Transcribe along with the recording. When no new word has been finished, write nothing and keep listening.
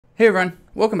Hey everyone,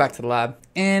 welcome back to the lab.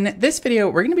 In this video,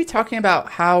 we're going to be talking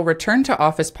about how return to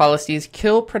office policies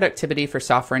kill productivity for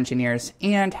software engineers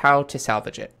and how to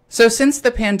salvage it. So since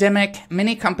the pandemic,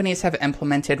 many companies have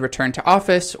implemented return to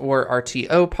office or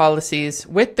RTO policies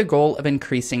with the goal of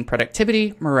increasing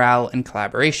productivity, morale, and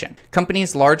collaboration.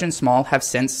 Companies large and small have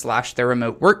since slashed their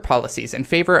remote work policies in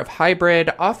favor of hybrid,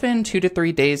 often 2 to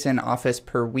 3 days in office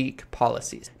per week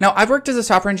policies. Now, I've worked as a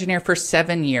software engineer for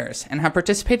 7 years and have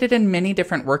participated in many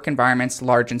different work environments,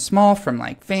 large and small, from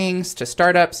like FANGs to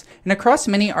startups, and across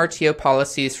many RTO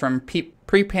policies from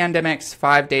pre-pandemic's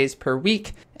 5 days per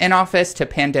week in office to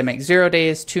pandemic 0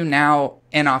 days to now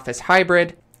in office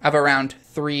hybrid of around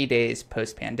 3 days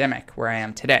post-pandemic, where I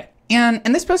am today. And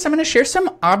in this post, I'm going to share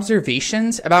some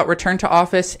observations about return to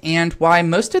office and why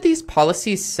most of these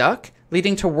policies suck,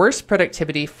 leading to worse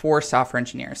productivity for software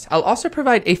engineers. I'll also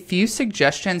provide a few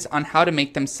suggestions on how to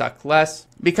make them suck less,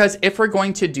 because if we're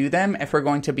going to do them, if we're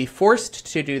going to be forced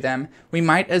to do them, we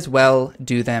might as well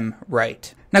do them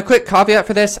right. Now, quick caveat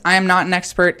for this, I am not an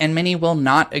expert and many will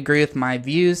not agree with my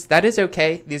views. That is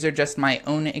okay. These are just my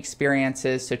own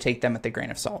experiences, so take them with a grain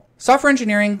of salt. Software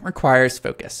engineering requires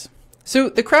focus. So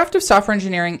the craft of software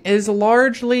engineering is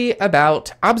largely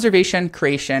about observation,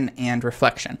 creation, and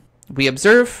reflection. We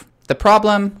observe the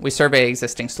problem, we survey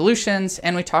existing solutions,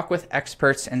 and we talk with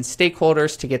experts and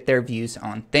stakeholders to get their views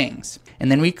on things. And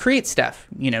then we create stuff,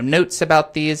 notes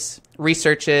about these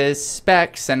researches,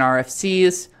 specs, and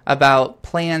RFCs about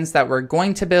plans that we're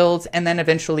going to build, and then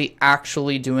eventually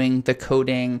actually doing the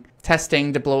coding,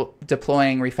 testing,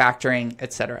 deploying, refactoring,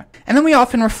 etc. And then we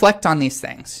often reflect on these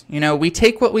things. We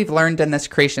take what we've learned in this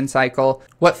creation cycle.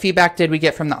 What feedback did we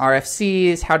get from the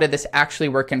RFCs? How did this actually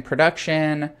work in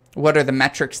production? What are the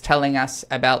metrics telling us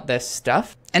about this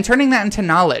stuff? And turning that into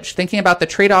knowledge, thinking about the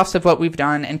trade-offs of what we've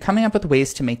done and coming up with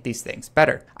ways to make these things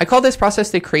better. I call this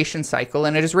process the creation cycle,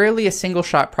 and it is rarely a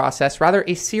single-shot process, rather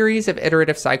a series of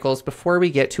iterative cycles before we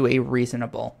get to a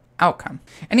reasonable outcome.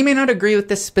 And you may not agree with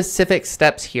the specific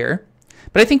steps here,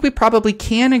 but I think we probably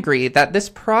can agree that this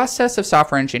process of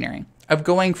software engineering, of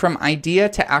going from idea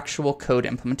to actual code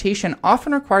implementation,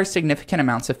 often requires significant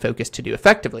amounts of focus to do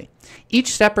effectively.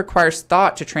 Each step requires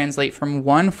thought to translate from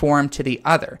one form to the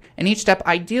other, and each step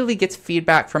ideally gets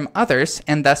feedback from others,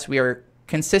 and thus we are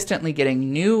consistently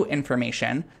getting new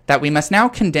information that we must now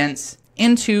condense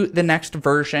into the next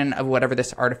version of whatever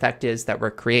this artifact is that we're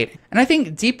creating. And I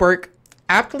think deep work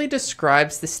aptly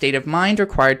describes the state of mind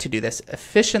required to do this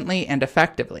efficiently and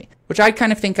effectively, which I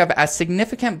kind of think of as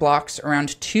significant blocks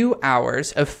around 2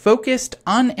 hours of focused,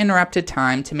 uninterrupted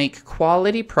time to make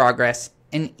quality progress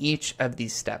in each of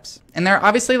these steps. And there are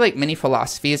obviously many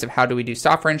philosophies of how do we do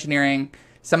software engineering.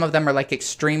 Some of them are like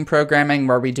extreme programming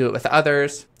where we do it with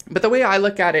others. But the way I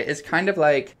look at it is kind of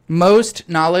like most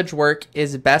knowledge work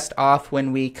is best off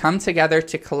when we come together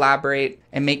to collaborate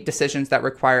and make decisions that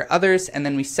require others, and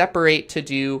then we separate to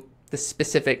do the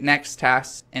specific next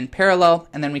tasks in parallel,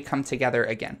 and then we come together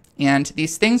again. And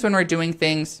these things, when we're doing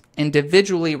things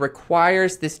individually,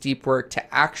 requires this deep work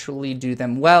to actually do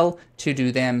them well, to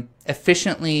do them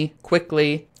efficiently,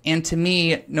 quickly. And to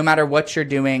me, no matter what you're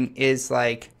doing, is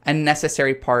like a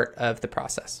necessary part of the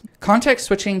process. Context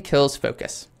switching kills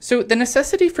focus. So the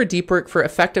necessity for deep work for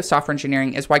effective software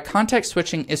engineering is why context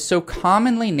switching is so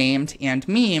commonly named and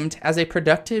memed as a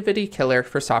productivity killer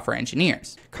for software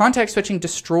engineers. Context switching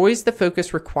destroys the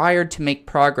focus required to make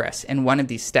progress in one of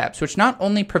these steps, which not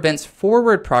only prevents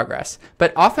forward progress,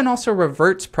 but often also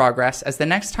reverts progress, as the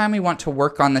next time we want to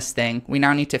work on this thing, we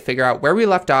now need to figure out where we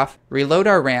left off, reload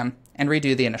our RAM, and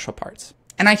redo the initial parts.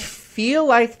 And I feel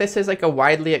like this is like a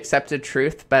widely accepted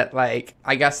truth, but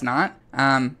I guess not.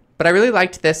 But I really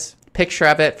liked this picture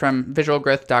of it from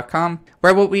visualgrowth.com,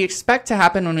 where what we expect to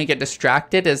happen when we get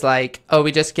distracted is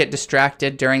we just get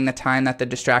distracted during the time that the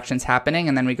distraction's happening,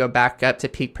 and then we go back up to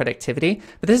peak productivity.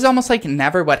 But this is almost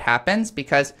never what happens,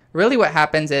 because really what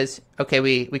happens is,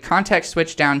 we context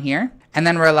switch down here, and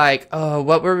then we're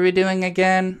what were we doing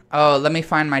again? Oh, let me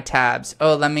find my tabs.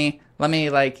 Oh, let me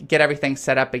get everything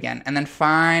set up again. And then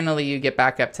finally you get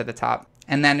back up to the top,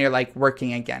 and then you're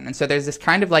working again. And so there's this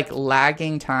kind of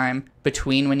lagging time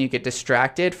between when you get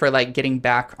distracted for getting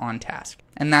back on task.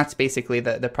 And that's basically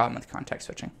the problem with context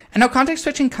switching. And now context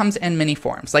switching comes in many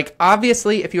forms.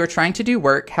 Obviously, if you are trying to do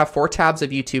work, have 4 tabs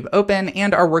of YouTube open,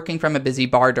 and are working from a busy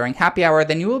bar during happy hour,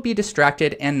 then you will be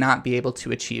distracted and not be able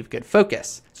to achieve good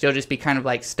focus. So you'll just be kind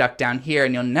of stuck down here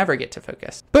and you'll never get to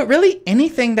focus. But really,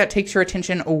 anything that takes your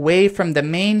attention away from the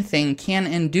main thing can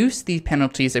induce the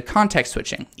penalties of context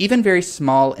switching, even very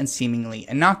small and seemingly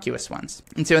innocuous ones.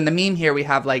 And so in the meme here, we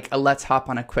have a let's hop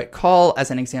on a quick call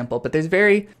as an example, but there's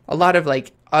a lot of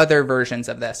other versions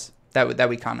of this. that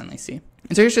we commonly see.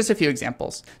 And so here's just a few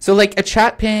examples. So like a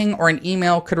chat ping or an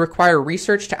email could require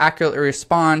research to accurately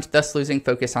respond, thus losing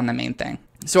focus on the main thing.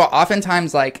 So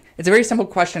oftentimes, like, it's a very simple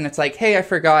question. It's like, hey, I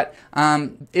forgot,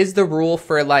 is the rule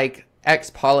for like X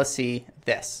policy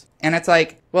this? And it's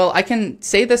like, well, I can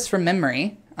say this from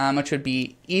memory, which would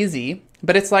be easy,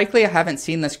 but it's likely I haven't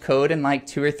seen this code in like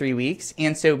 2 or 3 weeks.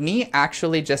 And so me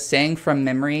actually just saying from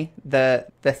memory the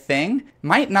thing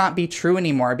might not be true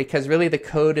anymore, because really the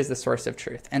code is the source of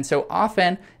truth. And so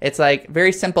often it's like,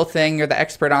 very simple thing, you're the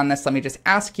expert on this, let me just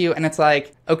ask you. And it's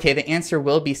like, okay, the answer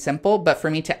will be simple, but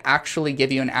for me to actually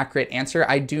give you an accurate answer,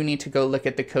 I do need to go look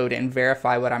at the code and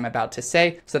verify what I'm about to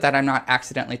say so that I'm not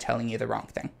accidentally telling you the wrong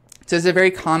thing. So it's a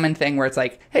very common thing where it's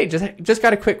like, hey, just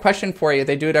got a quick question for you.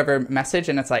 They do it over message,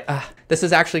 and it's like, this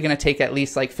is actually going to take at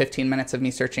least like 15 minutes of me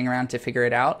searching around to figure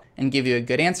it out and give you a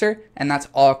good answer. And that's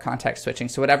all context switching.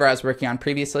 So whatever I was working on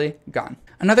previously, gone.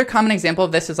 Another common example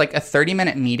of this is like a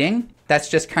 30-minute meeting that's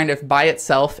just kind of by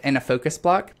itself in a focus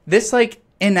block. This like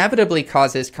inevitably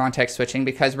causes context switching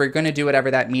because we're going to do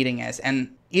whatever that meeting is.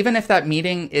 And even if that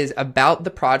meeting is about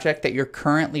the project that you're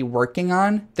currently working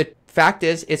on, the fact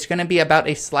is it's going to be about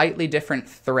a slightly different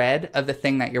thread of the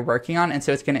thing that you're working on. And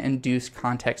so it's going to induce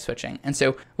context switching. And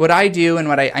so what I do, and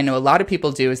what I know a lot of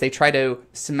people do, is they try to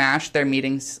smash their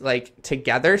meetings like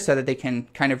together so that they can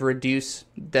kind of reduce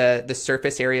the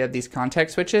surface area of these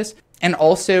context switches. And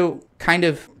also kind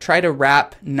of try to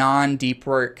wrap non-deep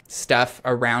work stuff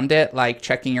around it, like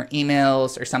checking your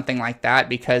emails or something like that,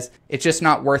 because it's just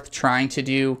not worth trying to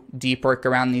do deep work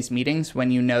around these meetings when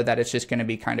you know that it's just going to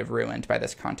be kind of ruined by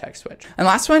this context switch. And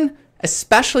last one,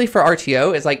 especially for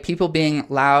RTO, is like people being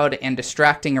loud and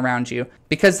distracting around you,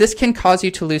 because this can cause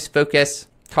you to lose focus,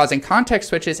 causing context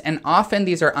switches, and often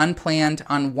these are unplanned,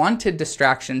 unwanted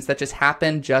distractions that just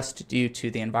happen just due to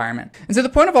the environment. And so the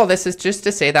point of all this is just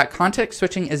to say that context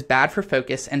switching is bad for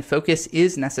focus, and focus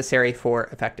is necessary for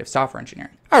effective software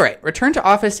engineering. All right, return to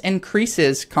office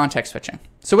increases context switching.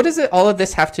 So what does all of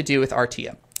this have to do with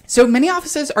RTO? So many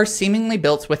offices are seemingly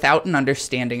built without an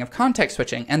understanding of context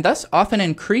switching, and thus often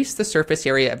increase the surface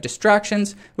area of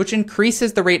distractions, which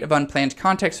increases the rate of unplanned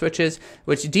context switches,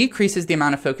 which decreases the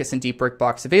amount of focus and deep work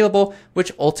blocks available,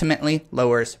 which ultimately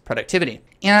lowers productivity.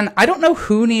 And I don't know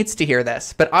who needs to hear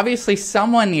this, but obviously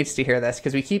someone needs to hear this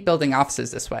because we keep building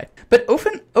offices this way. But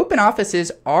open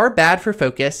offices are bad for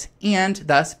focus and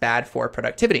thus bad for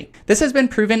productivity. This has been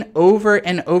proven over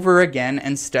and over again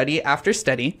in study after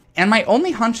study. And my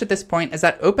only hunch at this point is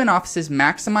that open offices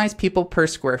maximize people per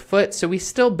square foot, so we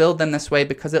still build them this way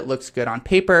because it looks good on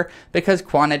paper, because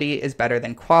quantity is better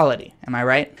than quality. Am I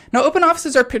right? Now, open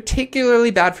offices are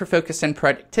particularly bad for focus and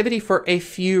productivity for a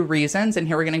few reasons, and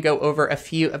here we're going to go over a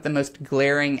few of the most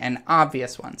glaring and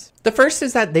obvious ones. The first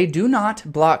is that they do not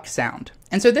block sound.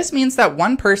 And so this means that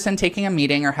one person taking a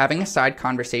meeting or having a side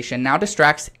conversation now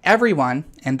distracts everyone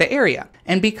in the area.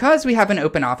 And because we have an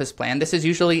open office plan, this is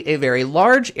usually a very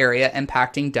large area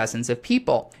impacting dozens of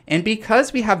people. And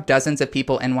because we have dozens of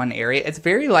people in one area, it's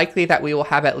very likely that we will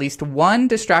have at least one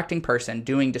distracting person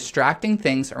doing distracting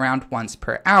things around once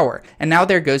per hour. And now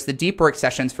there goes the deep work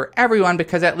sessions for everyone,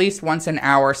 because at least once an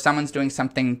hour, someone's doing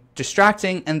something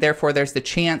distracting, and therefore there's the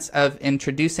chance of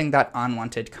introducing that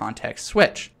unwanted context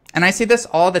switch. And I see this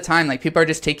all the time. Like, people are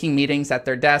just taking meetings at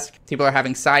their desk. People are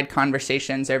having side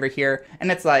conversations over here.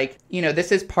 And it's like,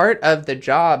 this is part of the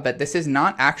job, but this is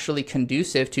not actually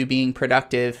conducive to being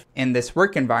productive in this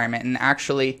work environment. And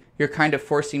actually, you're kind of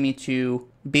forcing me to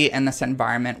be in this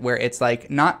environment where it's like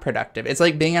not productive. It's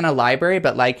like being in a library,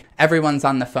 but like everyone's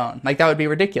on the phone. Like, that would be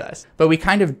ridiculous. But we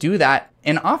kind of do that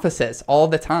in offices all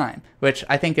the time, which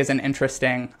I think is an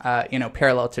interesting,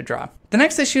 parallel to draw. The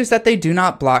next issue is that they do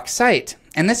not block sight.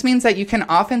 And this means that you can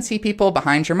often see people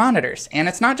behind your monitors. And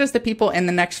it's not just the people in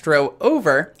the next row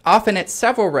over, often it's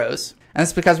several rows. And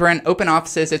it's because we're in open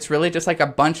offices, it's really just like a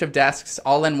bunch of desks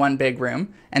all in one big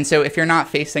room. And so if you're not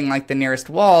facing like the nearest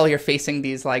wall, you're facing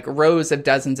these like rows of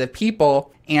dozens of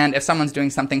people. And if someone's doing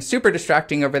something super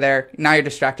distracting over there, now you're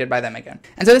distracted by them again.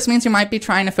 And so this means you might be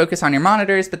trying to focus on your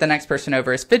monitors, but the next person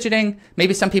over is fidgeting.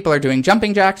 Maybe some people are doing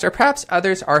jumping jacks, or perhaps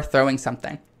others are throwing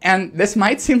something. And this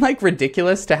might seem like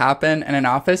ridiculous to happen in an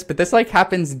office, but this like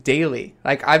happens daily.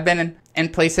 Like, I've been in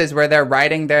places where they're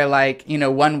riding their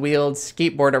one-wheeled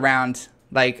skateboard around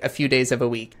like a few days of a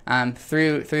week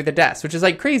through the desk, which is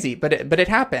like crazy, but it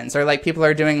happens. Or like people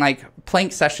are doing like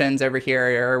plank sessions over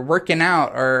here, or working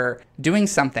out, or doing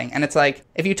something. And it's like,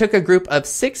 if you took a group of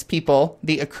 6 people,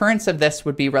 the occurrence of this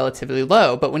would be relatively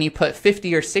low. But when you put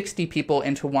 50 or 60 people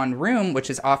into one room, which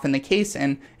is often the case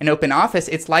in an open office,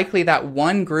 it's likely that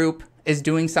one group is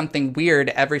doing something weird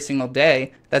every single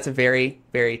day that's very,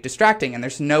 very distracting, and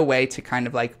there's no way to kind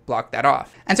of like block that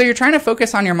off. And so you're trying to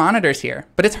focus on your monitors here,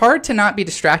 but it's hard to not be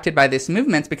distracted by these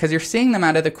movements because you're seeing them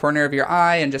out of the corner of your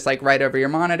eye and just like right over your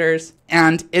monitors.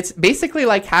 And it's basically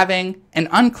like having an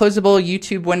unclosable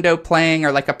YouTube window playing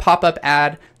or like a pop-up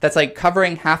ad that's like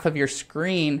covering half of your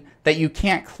screen that you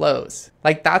can't close.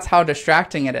 Like that's how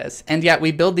distracting it is. And yet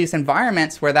we build these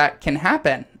environments where that can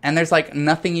happen and there's like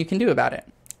nothing you can do about it.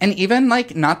 And even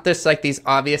like not this like these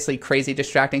obviously crazy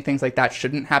distracting things like that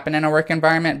shouldn't happen in a work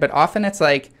environment, but often it's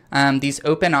like these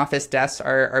open office desks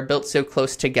are built so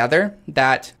close together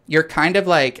that you're kind of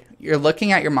like, you're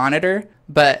looking at your monitor,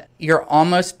 but you're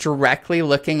almost directly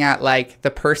looking at like the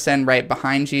person right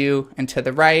behind you and to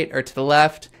the right or to the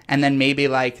left, and then maybe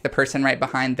like the person right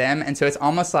behind them. And so it's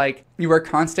almost like you are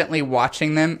constantly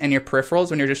watching them in your peripherals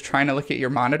when you're just trying to look at your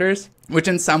monitors, which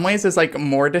in some ways is like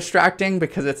more distracting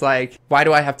because it's like, why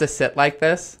do I have to sit like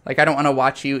this? Like, I don't want to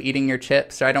watch you eating your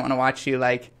chips, or I don't want to watch you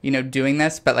like, you know, doing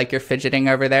this, but like you're fidgeting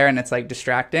over there and it's like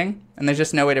distracting. And there's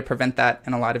just no way to prevent that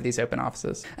in a lot of these open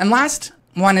offices. And last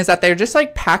one is that they're just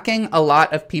like packing a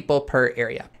lot of people per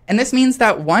area. And this means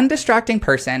that one distracting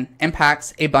person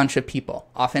impacts a bunch of people,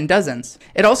 often dozens.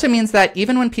 It also means that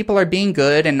even when people are being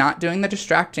good and not doing the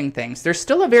distracting things, there's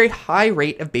still a very high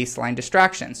rate of baseline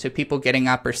distraction. So people getting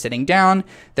up or sitting down,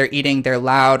 they're eating their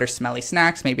loud or smelly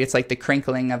snacks. Maybe it's like the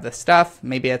crinkling of the stuff.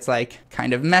 Maybe it's like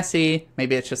kind of messy.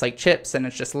 Maybe it's just like chips and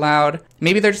it's just loud.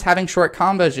 Maybe they're just having short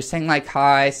combos, just saying like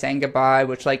hi, saying goodbye,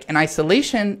 which like in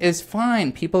isolation is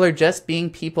fine. People are just being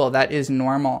people. That is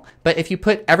normal. But if you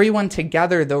put everyone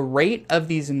together, the rate of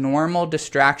these normal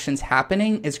distractions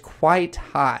happening is quite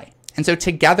high. And so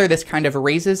together, this kind of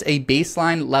raises a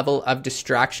baseline level of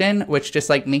distraction, which just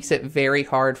like makes it very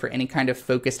hard for any kind of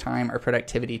focus time or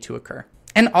productivity to occur.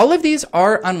 And all of these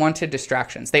are unwanted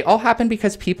distractions. They all happen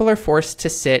because people are forced to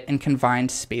sit in confined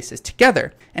spaces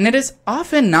together. And it is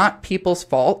often not people's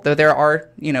fault, though there are,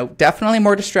 you know, definitely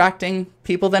more distracting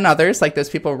people than others, like those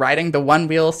people riding the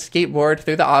one-wheel skateboard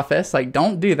through the office. Like,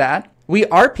 don't do that. We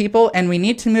are people and we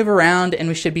need to move around and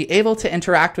we should be able to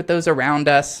interact with those around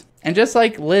us and just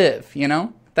like live, you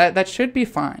know, that should be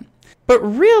fine. But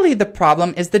really the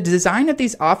problem is the design of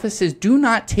these offices do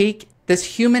not take this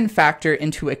human factor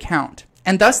into account.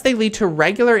 And thus they lead to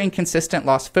regular and consistent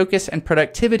lost focus and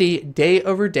productivity day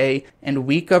over day and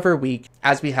week over week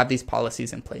as we have these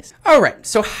policies in place. All right,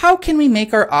 so how can we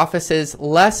make our offices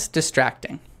less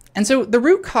distracting? And so the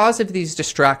root cause of these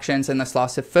distractions and this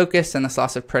loss of focus and this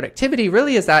loss of productivity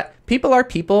really is that people are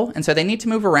people, and so they need to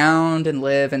move around and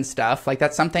live and stuff. Like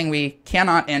that's something we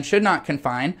cannot and should not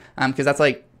confine because that's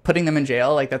like putting them in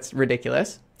jail. Like that's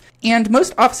ridiculous. And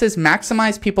most offices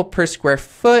maximize people per square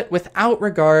foot without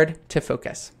regard to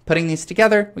focus. Putting these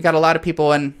together, we got a lot of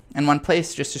people in one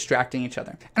place just distracting each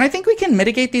other. And I think we can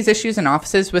mitigate these issues in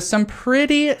offices with some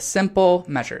pretty simple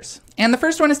measures. And the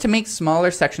first one is to make smaller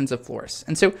sections of floors.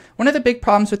 And so one of the big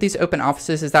problems with these open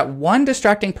offices is that one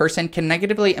distracting person can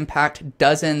negatively impact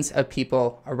dozens of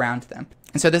people around them.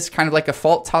 And so this is kind of like a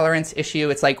fault tolerance issue.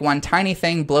 It's like one tiny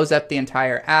thing blows up the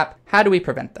entire app. How do we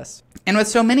prevent this? And with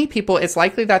so many people, it's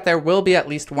likely that there will be at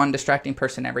least one distracting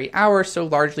person every hour, so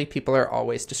largely people are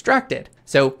always distracted.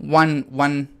 So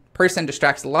one person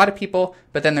distracts a lot of people,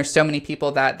 but then there's so many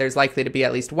people that there's likely to be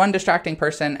at least one distracting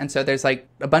person, and so there's like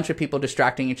a bunch of people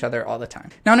distracting each other all the time.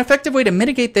 Now, an effective way to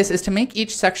mitigate this is to make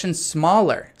each section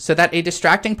smaller so that a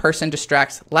distracting person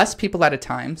distracts less people at a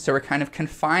time, so we're kind of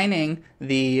confining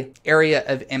the area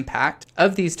of impact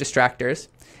of these distractors.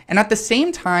 And at the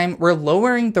same time, we're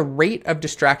lowering the rate of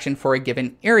distraction for a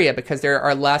given area because there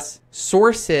are less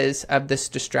sources of this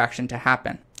distraction to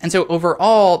happen. And so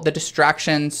overall, the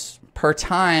distractions per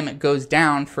time goes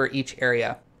down for each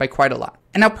area by quite a lot.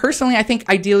 And now personally, I think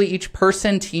ideally each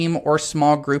person, team, or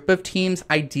small group of teams,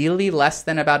 ideally less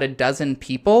than about a dozen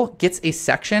people, gets a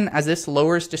section, as this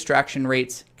lowers distraction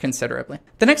rates considerably.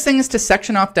 The next thing is to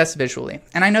section off desks visually.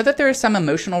 And I know that there is some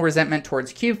emotional resentment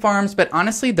towards cube farms, but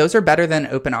honestly, those are better than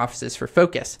open offices for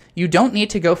focus. You don't need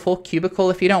to go full cubicle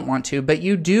if you don't want to, but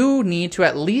you do need to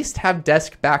at least have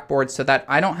desk backboards so that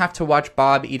I don't have to watch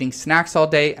Bob eating snacks all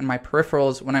day and my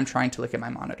peripherals when I'm trying to look at my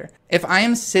monitor. If I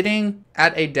am sitting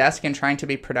at a desk and trying to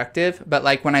be productive, but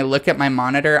like when I look at my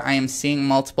monitor, I am seeing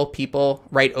multiple people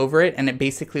right over it, and it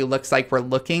basically looks like we're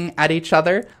looking at each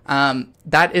other,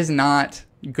 that is not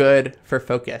good for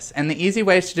focus. And the easy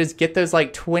way is to just get those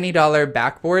like $20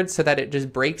 backboards so that it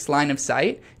just breaks line of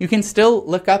sight. You can still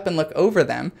look up and look over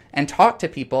them and talk to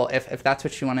people if that's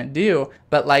what you want to do,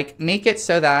 but like make it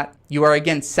so that you are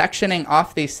again sectioning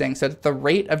off these things so that the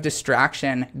rate of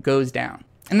distraction goes down.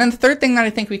 And then the third thing that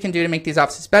I think we can do to make these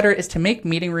offices better is to make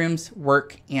meeting rooms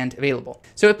work and available.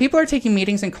 So if people are taking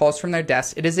meetings and calls from their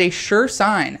desks, it is a sure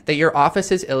sign that your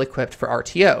office is ill-equipped for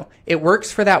RTO. It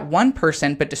works for that one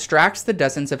person, but distracts the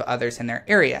dozens of others in their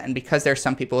area. And because there's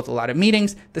some people with a lot of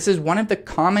meetings, this is one of the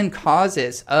common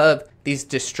causes of these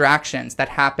distractions that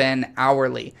happen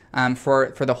hourly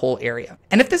for the whole area.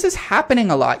 And if this is happening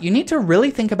a lot, you need to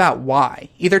really think about why.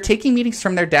 Either taking meetings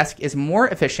from their desk is more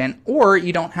efficient, or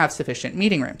you don't have sufficient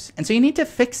meeting rooms. And so you need to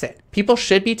fix it. People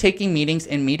should be taking meetings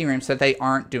in meeting rooms so that they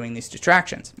aren't doing these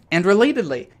distractions. And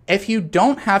relatedly, if you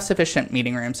don't have sufficient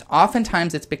meeting rooms,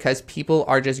 oftentimes it's because people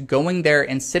are just going there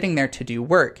and sitting there to do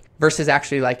work versus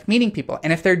actually like meeting people.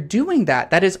 And if they're doing that,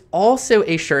 that is also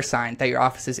a sure sign that your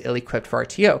office is ill-equipped for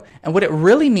RTO. And what it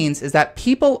really means is that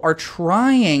people are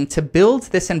trying to build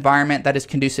this environment that is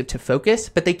conducive to focus,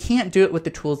 but they can't do it with the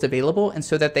tools available. And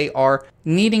so that they are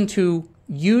needing to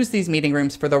use these meeting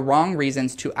rooms for the wrong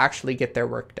reasons to actually get their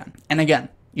work done. And again,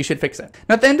 you should fix it.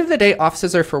 Now, at the end of the day,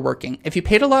 offices are for working. If you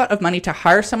paid a lot of money to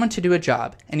hire someone to do a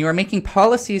job and you are making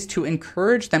policies to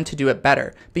encourage them to do it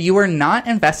better, but you are not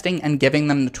investing and giving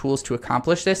them the tools to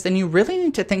accomplish this, then you really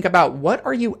need to think about what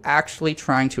are you actually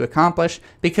trying to accomplish,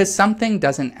 because something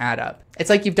doesn't add up. It's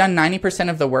like you've done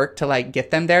 90% of the work to like get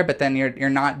them there, but then you're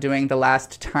not doing the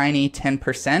last tiny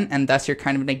 10%, and thus you're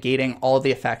kind of negating all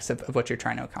the effects of what you're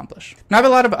trying to accomplish. Now, I have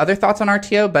a lot of other thoughts on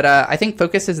RTO, but I think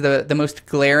focus is the most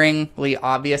glaringly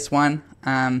obvious one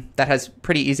that has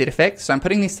pretty easy to fix. So I'm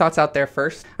putting these thoughts out there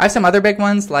first. I have some other big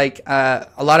ones, like a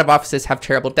lot of offices have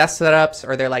terrible desk setups,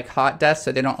 or they're like hot desks,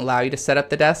 so they don't allow you to set up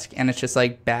the desk, and it's just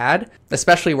like bad,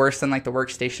 especially worse than like the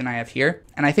workstation I have here.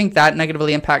 And I think that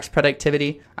negatively impacts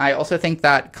productivity. I also think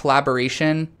that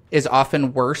collaboration is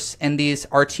often worse in these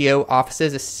RTO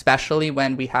offices, especially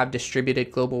when we have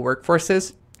distributed global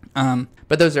workforces.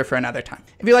 But those are for another time.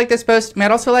 If you like this post, you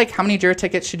might also like how many Jira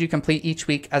tickets should you complete each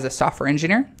week as a software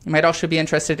engineer. You might also be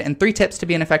interested in 3 tips to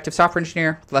be an effective software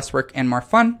engineer with less work and more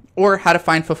fun, or how to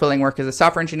find fulfilling work as a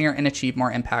software engineer and achieve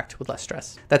more impact with less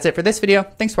stress. That's it for this video.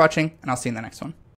 Thanks for watching, and I'll see you in the next one.